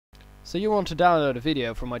So you want to download a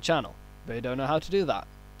video from my channel, but you don't know how to do that.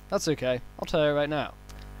 That's okay, I'll tell you right now.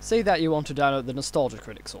 Say that you want to download the Nostalgia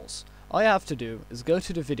Critic source. All you have to do is go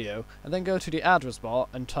to the video and then go to the address bar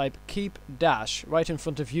and type keep dash right in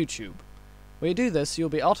front of YouTube. When you do this, you'll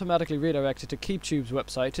be automatically redirected to KeepTube's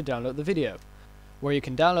website to download the video, where you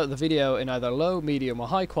can download the video in either low, medium or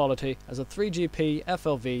high quality as a 3GP,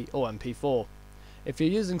 FLV or MP4. If you're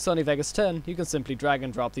using Sony Vegas 10, you can simply drag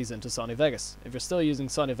and drop these into Sony Vegas. If you're still using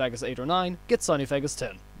Sony Vegas 8 or 9, get Sony Vegas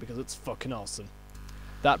 10, because it's fucking awesome.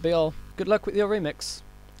 That be all. Good luck with your remix,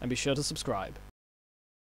 and be sure to subscribe.